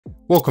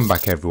Welcome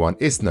back everyone,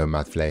 it's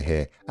Nomad Flair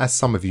here. As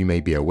some of you may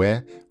be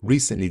aware,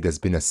 recently there's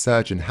been a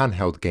surge in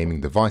handheld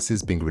gaming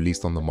devices being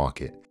released on the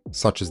market,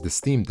 such as the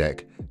Steam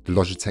Deck, the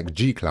Logitech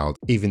G Cloud,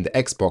 even the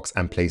Xbox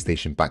and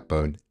PlayStation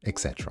backbone,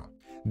 etc.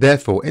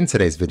 Therefore, in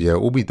today's video,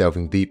 we'll be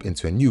delving deep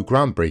into a new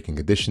groundbreaking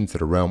addition to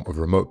the realm of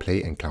remote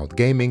play and cloud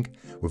gaming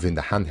within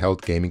the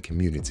handheld gaming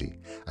community,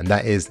 and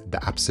that is the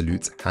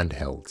Abxylute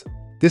Handheld.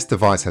 This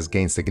device has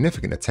gained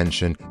significant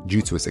attention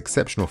due to its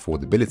exceptional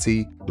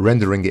affordability,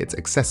 rendering it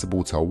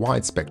accessible to a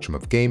wide spectrum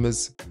of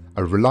gamers.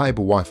 A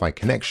reliable Wi-Fi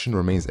connection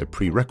remains a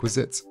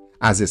prerequisite,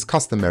 as is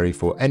customary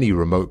for any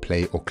remote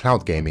play or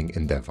cloud gaming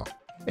endeavor.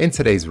 In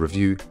today's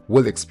review,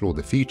 we'll explore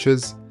the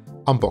features,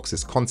 unbox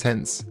its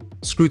contents,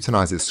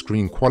 scrutinize its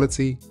screen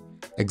quality,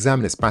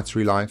 examine its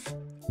battery life,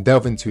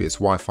 delve into its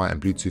Wi-Fi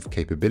and Bluetooth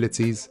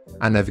capabilities,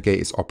 and navigate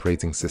its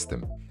operating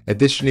system.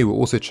 Additionally, we'll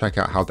also check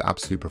out how the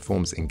Abxylute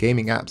performs in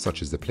gaming apps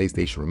such as the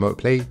PlayStation Remote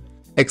Play,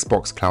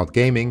 Xbox Cloud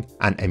Gaming,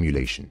 and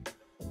Emulation.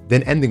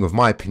 Then ending with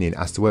my opinion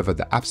as to whether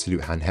the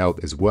Abxylute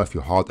handheld is worth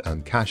your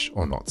hard-earned cash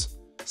or not.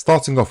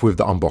 Starting off with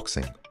the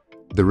unboxing.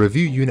 The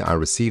review unit I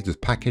received was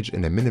packaged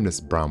in a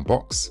minimalist brown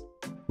box,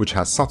 which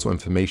has subtle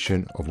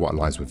information of what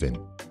lies within.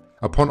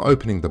 Upon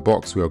opening the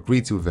box, we are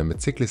greeted with a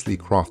meticulously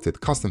crafted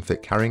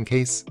custom-fit carrying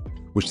case,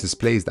 which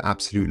displays the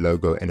Abxylute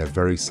logo in a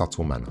very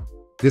subtle manner.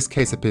 This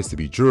case appears to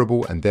be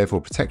durable and therefore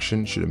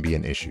protection shouldn't be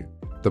an issue.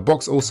 The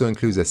box also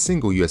includes a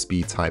single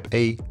USB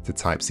Type-A to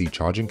Type-C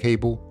charging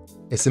cable.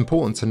 It's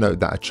important to note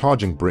that a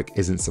charging brick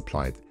isn't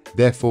supplied,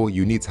 therefore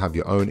you need to have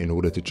your own in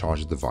order to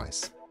charge the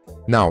device.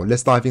 Now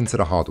let's dive into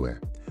the hardware.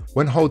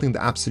 When holding the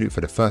Abxylute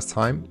for the first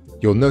time,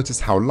 you'll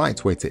notice how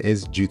lightweight it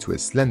is due to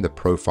its slender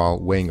profile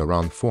weighing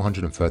around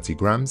 430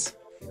 grams.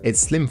 Its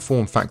slim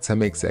form factor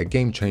makes it a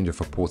game changer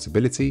for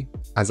portability,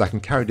 as I can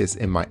carry this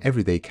in my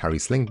everyday carry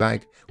sling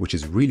bag, which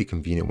is really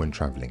convenient when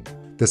traveling.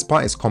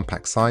 Despite its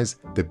compact size,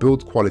 the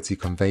build quality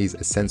conveys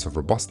a sense of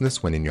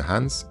robustness when in your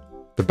hands.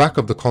 The back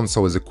of the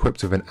console is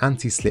equipped with an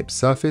anti-slip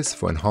surface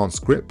for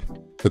enhanced grip.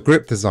 The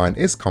grip design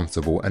is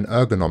comfortable and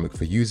ergonomic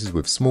for users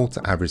with small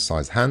to average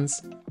size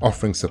hands,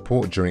 offering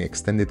support during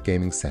extended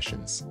gaming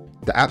sessions.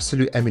 The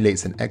Abxylute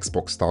emulates an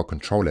Xbox style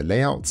controller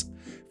layout,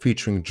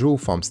 featuring dual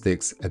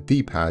thumbsticks, a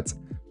D-pad,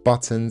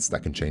 buttons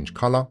that can change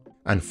color,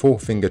 and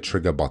 4-finger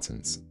trigger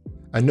buttons.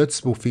 A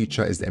noticeable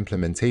feature is the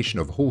implementation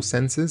of Hall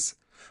sensors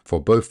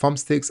for both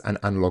thumbsticks and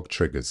analog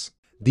triggers.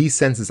 These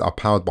sensors are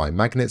powered by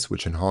magnets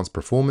which enhance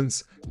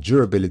performance,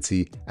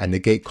 durability, and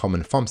negate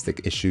common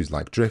thumbstick issues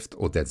like drift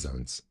or dead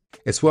zones.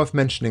 It's worth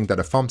mentioning that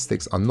the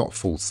thumbsticks are not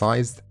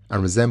full-sized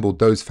and resemble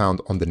those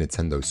found on the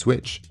Nintendo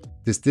Switch.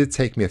 This did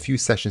take me a few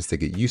sessions to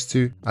get used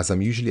to, as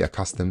I'm usually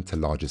accustomed to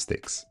larger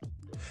sticks.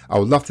 I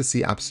would love to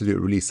see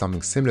Abxylute release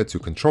something similar to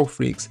Control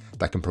Freaks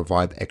that can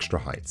provide extra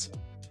height.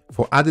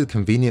 For added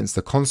convenience,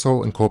 the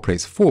console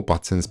incorporates 4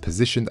 buttons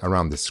positioned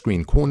around the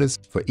screen corners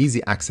for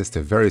easy access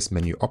to various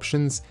menu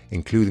options,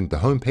 including the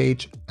home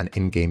page and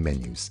in-game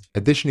menus.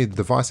 Additionally, the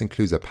device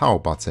includes a power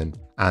button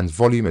and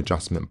volume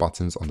adjustment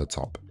buttons on the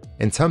top.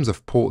 In terms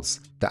of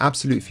ports, the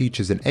Abxylute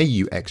features an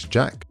AUX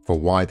jack for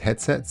wired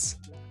headsets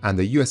and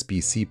a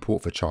USB-C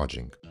port for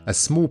charging. A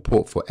small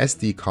port for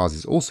SD cards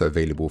is also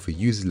available for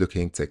users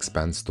looking to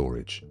expand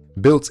storage.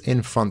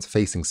 Built-in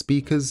front-facing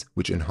speakers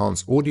which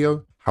enhance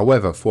audio.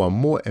 However, for a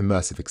more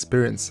immersive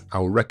experience, I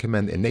would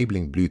recommend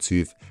enabling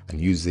Bluetooth and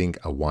using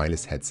a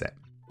wireless headset,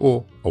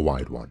 or a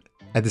wired one.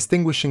 A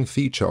distinguishing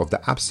feature of the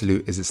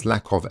Abxylute is its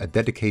lack of a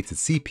dedicated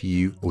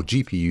CPU or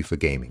GPU for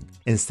gaming.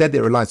 Instead,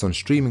 it relies on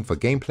streaming for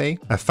gameplay,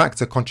 a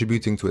factor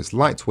contributing to its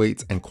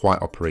lightweight and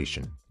quiet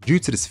operation. Due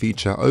to this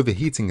feature,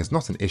 overheating is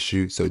not an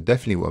issue, so it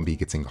definitely won't be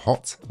getting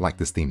hot like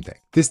the Steam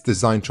Deck. This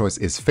design choice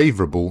is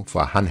favorable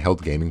for a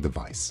handheld gaming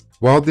device.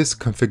 While this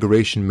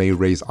configuration may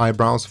raise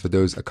eyebrows for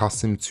those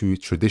accustomed to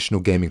traditional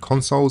gaming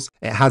consoles,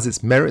 it has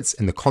its merits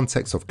in the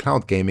context of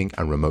cloud gaming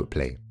and remote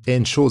play. It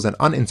ensures an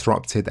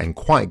uninterrupted and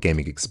quiet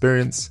gaming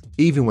experience,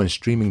 even when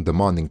streaming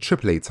demanding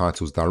AAA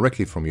titles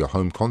directly from your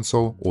home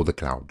console or the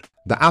cloud.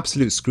 The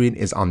Abxylute screen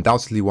is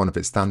undoubtedly one of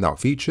its standout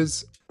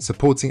features,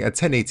 supporting a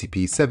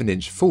 1080p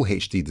 7-inch Full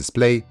HD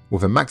display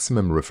with a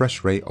maximum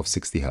refresh rate of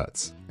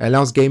 60Hz. It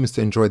allows gamers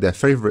to enjoy their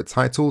favorite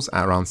titles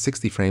at around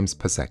 60 frames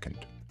per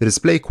second. The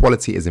display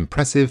quality is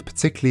impressive,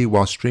 particularly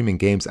while streaming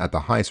games at the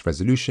highest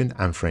resolution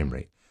and frame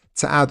rate.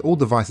 To add, all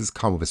devices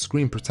come with a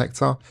screen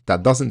protector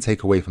that doesn't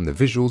take away from the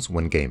visuals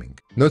when gaming.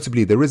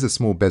 Notably, there is a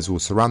small bezel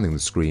surrounding the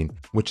screen,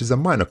 which is a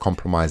minor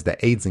compromise that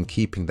aids in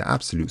keeping the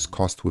Abxylute's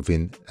cost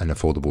within an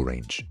affordable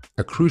range.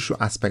 A crucial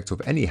aspect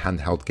of any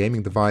handheld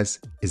gaming device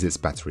is its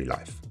battery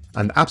life,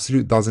 and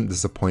Abxylute doesn't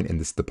disappoint in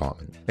this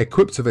department.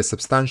 Equipped with a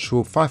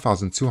substantial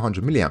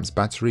 5200 mAh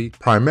battery,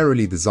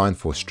 primarily designed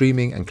for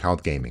streaming and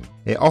cloud gaming,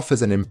 it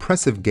offers an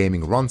impressive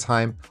gaming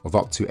runtime of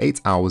up to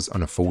 8 hours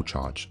on a full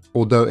charge,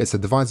 although it's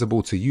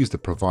advisable to use the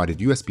provided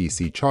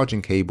USB-C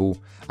charging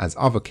cable, as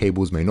other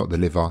cables may not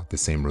deliver the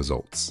same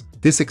results.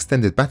 This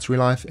extended battery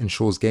life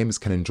ensures gamers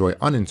can enjoy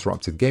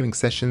uninterrupted gaming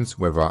sessions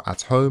whether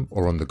at home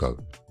or on the go.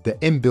 The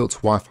inbuilt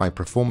Wi-Fi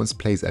performance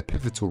plays a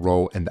pivotal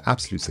role in the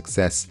Abxylute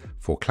success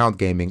for cloud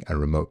gaming and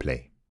remote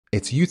play.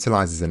 It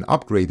utilizes an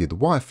upgraded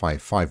Wi-Fi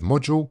 5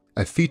 module,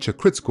 a feature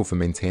critical for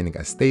maintaining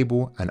a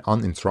stable and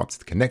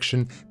uninterrupted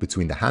connection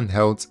between the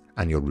handheld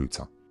and your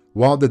router.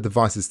 While the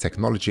device's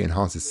technology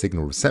enhances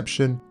signal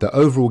reception, the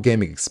overall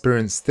gaming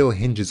experience still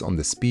hinges on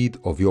the speed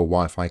of your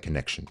Wi-Fi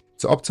connection.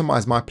 To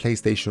optimize my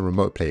PlayStation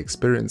remote play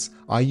experience,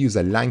 I use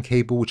a LAN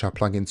cable which I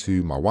plug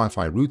into my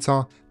Wi-Fi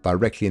router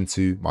directly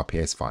into my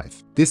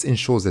PS5. This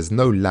ensures there's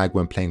no lag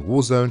when playing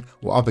Warzone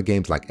or other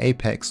games like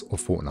Apex or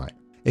Fortnite.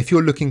 If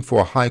you're looking for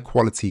a high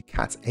quality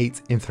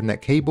Cat8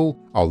 Ethernet cable,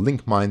 I'll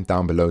link mine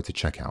down below to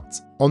check out.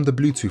 On the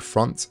Bluetooth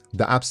front,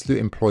 the Abxylute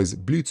employs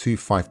Bluetooth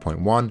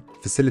 5.1,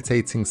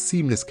 facilitating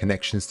seamless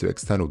connections to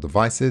external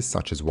devices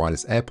such as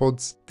wireless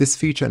AirPods. This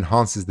feature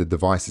enhances the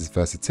device's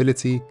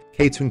versatility,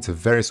 catering to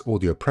various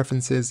audio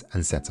preferences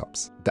and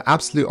setups. The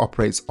Abxylute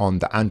operates on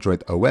the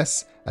Android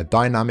OS, a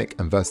dynamic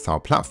and versatile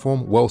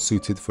platform well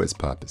suited for its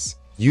purpose.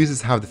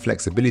 Users have the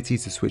flexibility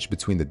to switch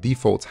between the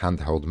default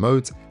handheld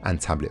mode and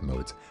tablet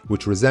mode,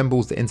 which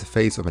resembles the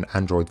interface of an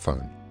Android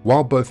phone.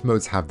 While both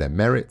modes have their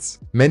merits,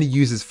 many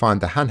users find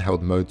the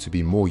handheld mode to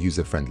be more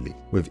user-friendly,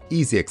 with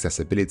easy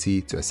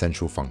accessibility to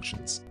essential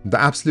functions. The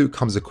Abxylute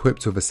comes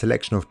equipped with a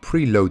selection of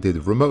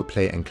preloaded remote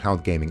play and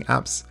cloud gaming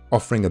apps,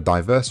 offering a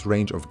diverse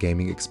range of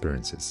gaming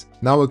experiences.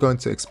 Now we're going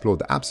to explore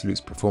the Abxylute's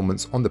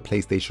performance on the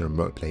PlayStation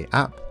Remote Play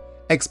app,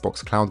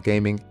 Xbox Cloud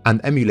Gaming, and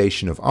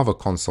emulation of other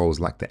consoles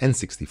like the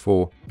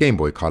N64, Game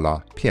Boy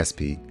Color,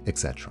 PSP,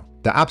 etc.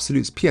 The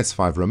Abxylute's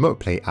PS5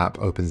 Remote Play app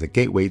opens a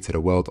gateway to the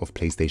world of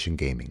PlayStation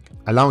gaming,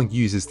 allowing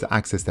users to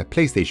access their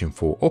PlayStation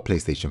 4 or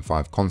PlayStation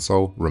 5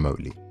 console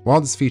remotely. While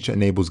this feature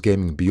enables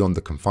gaming beyond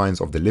the confines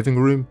of the living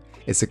room,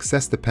 its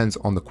success depends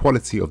on the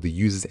quality of the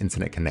user's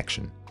internet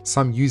connection.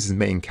 Some users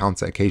may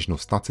encounter occasional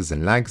stutters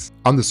and lags,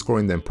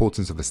 underscoring the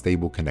importance of a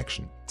stable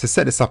connection. To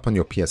set this up on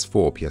your PS4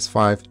 or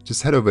PS5,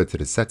 just head over to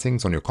the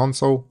settings on your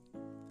console,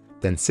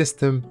 then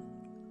System,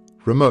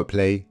 Remote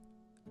Play,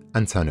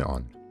 and turn it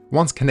on.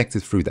 Once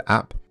connected through the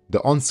app,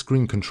 the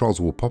on-screen controls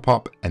will pop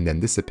up and then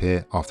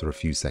disappear after a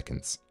few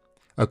seconds.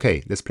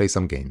 Okay, let's play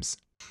some games.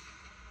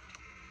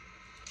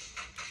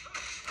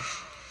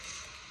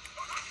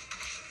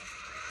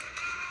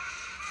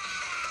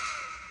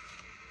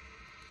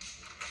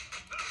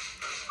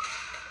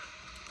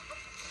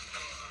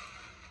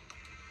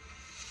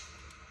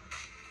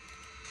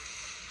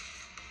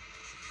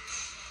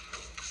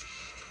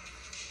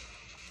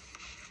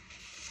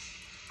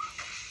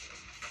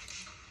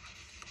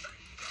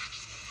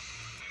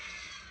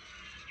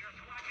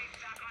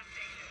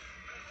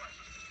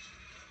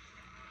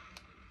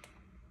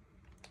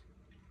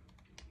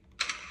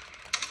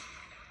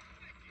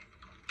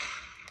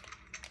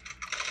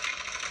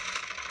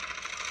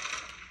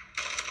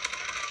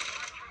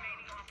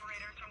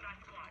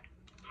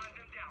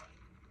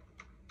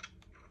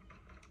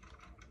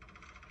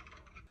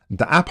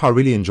 The app I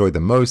really enjoy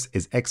the most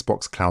is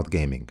Xbox Cloud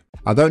Gaming.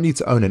 I don't need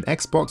to own an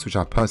Xbox, which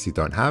I personally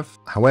don't have.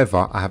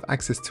 However, I have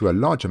access to a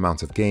large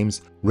amount of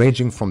games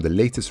ranging from the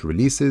latest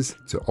releases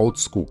to old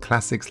school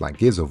classics like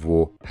Gears of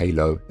War,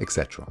 Halo,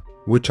 etc.,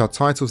 which are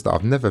titles that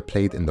I've never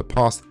played in the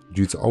past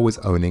due to always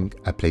owning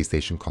a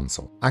PlayStation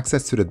console.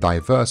 Access to the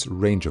diverse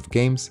range of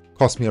games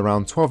costs me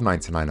around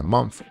 $12.99 a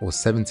month or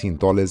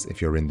 $17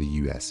 if you're in the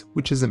US,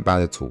 which isn't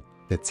bad at all.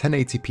 The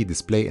 1080p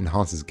display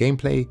enhances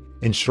gameplay,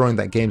 ensuring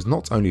that games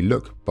not only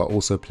look but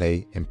also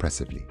play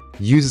impressively.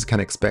 Users can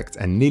expect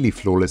a nearly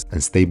flawless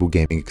and stable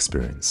gaming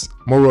experience.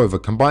 Moreover,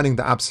 combining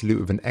the Abxylute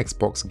with an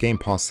Xbox Game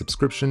Pass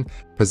subscription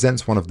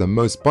presents one of the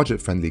most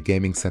budget-friendly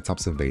gaming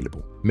setups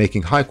available,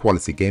 making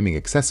high-quality gaming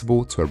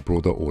accessible to a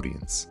broader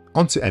audience.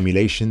 Onto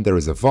emulation, there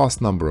is a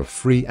vast number of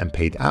free and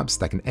paid apps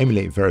that can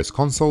emulate various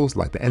consoles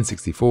like the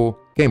N64,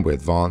 Game Boy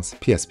Advance,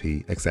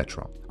 PSP,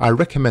 etc. I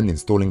recommend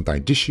installing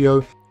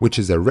Digitio, which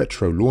is a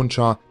retro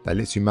launcher that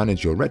lets you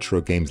manage your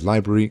retro games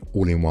library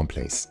all in one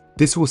place.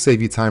 This will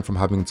save you time from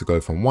having to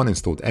go from one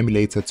installed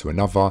emulator to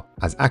another,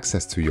 as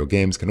access to your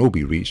games can all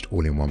be reached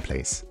all in one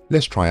place.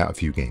 Let's try out a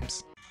few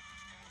games.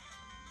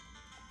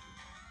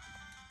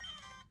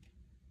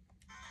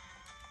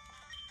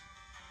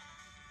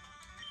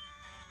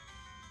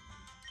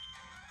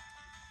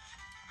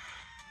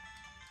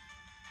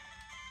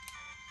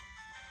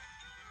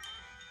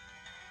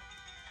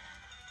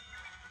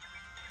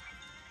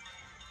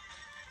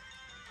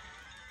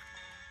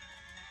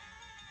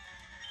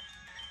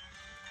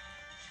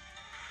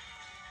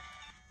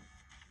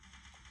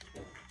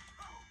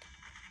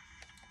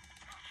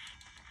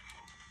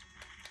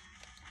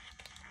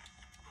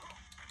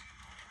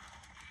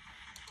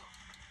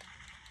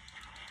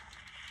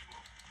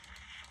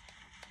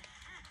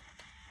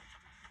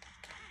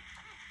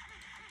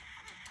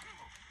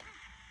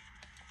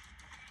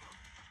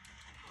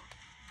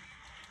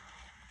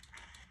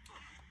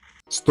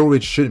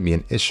 Storage shouldn't be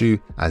an issue,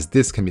 as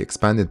this can be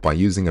expanded by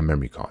using a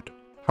memory card.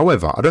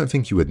 However, I don't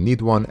think you would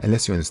need one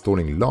unless you're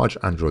installing large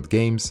Android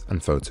games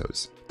and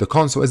photos. The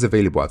console is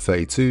available at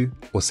 32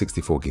 or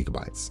 64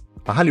 GB.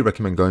 I highly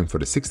recommend going for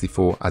the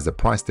 64 as the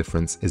price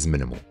difference is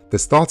minimal. The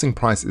starting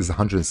price is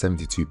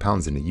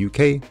 £172 in the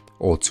UK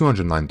or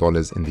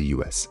 $209 in the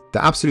US. The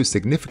Abxylute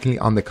significantly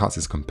undercuts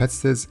its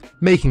competitors,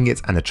 making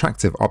it an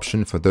attractive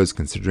option for those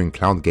considering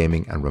cloud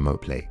gaming and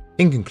remote play.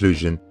 In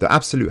conclusion, the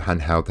Abxylute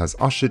handheld has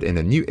ushered in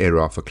a new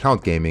era for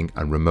cloud gaming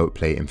and remote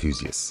play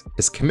enthusiasts.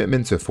 Its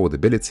commitment to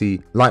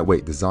affordability,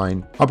 lightweight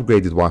design,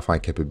 upgraded Wi-Fi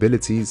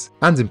capabilities,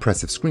 and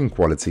impressive screen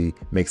quality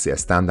makes it a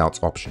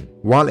standout option.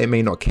 While it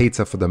may not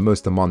cater for the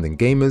most demanding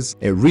gamers,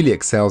 it really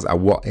excels at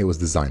what it was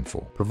designed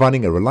for,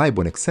 providing a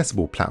reliable and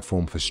accessible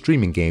platform for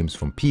streaming games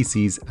from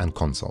PCs and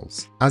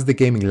consoles. As the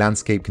gaming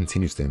landscape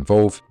continues to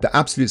evolve, the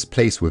Abxylute's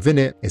place within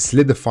it is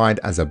solidified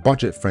as a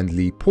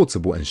budget-friendly,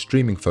 portable and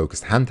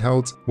streaming-focused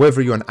handheld.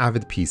 Whether you're an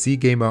avid PC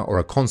gamer or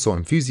a console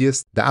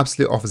enthusiast, the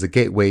Abxylute offers a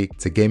gateway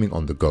to gaming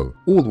on the go,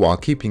 all while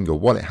keeping your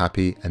wallet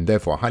happy, and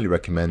therefore I highly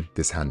recommend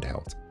this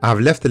handheld. I have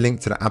left a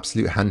link to the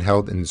Abxylute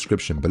handheld in the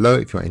description below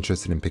if you're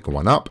interested in picking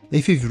one up.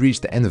 If you've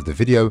reached the end of the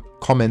video,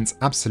 comment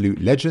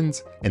Abxylute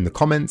Legend in the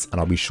comments and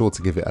I'll be sure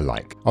to give it a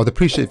like. I would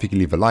appreciate if you could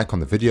leave a like on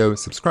the video,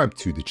 subscribe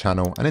to the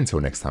channel, and until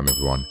next time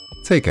everyone,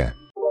 take care.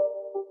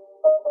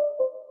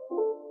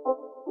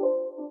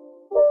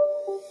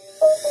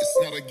 It's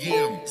not a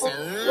game, it's a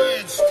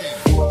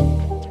rich game.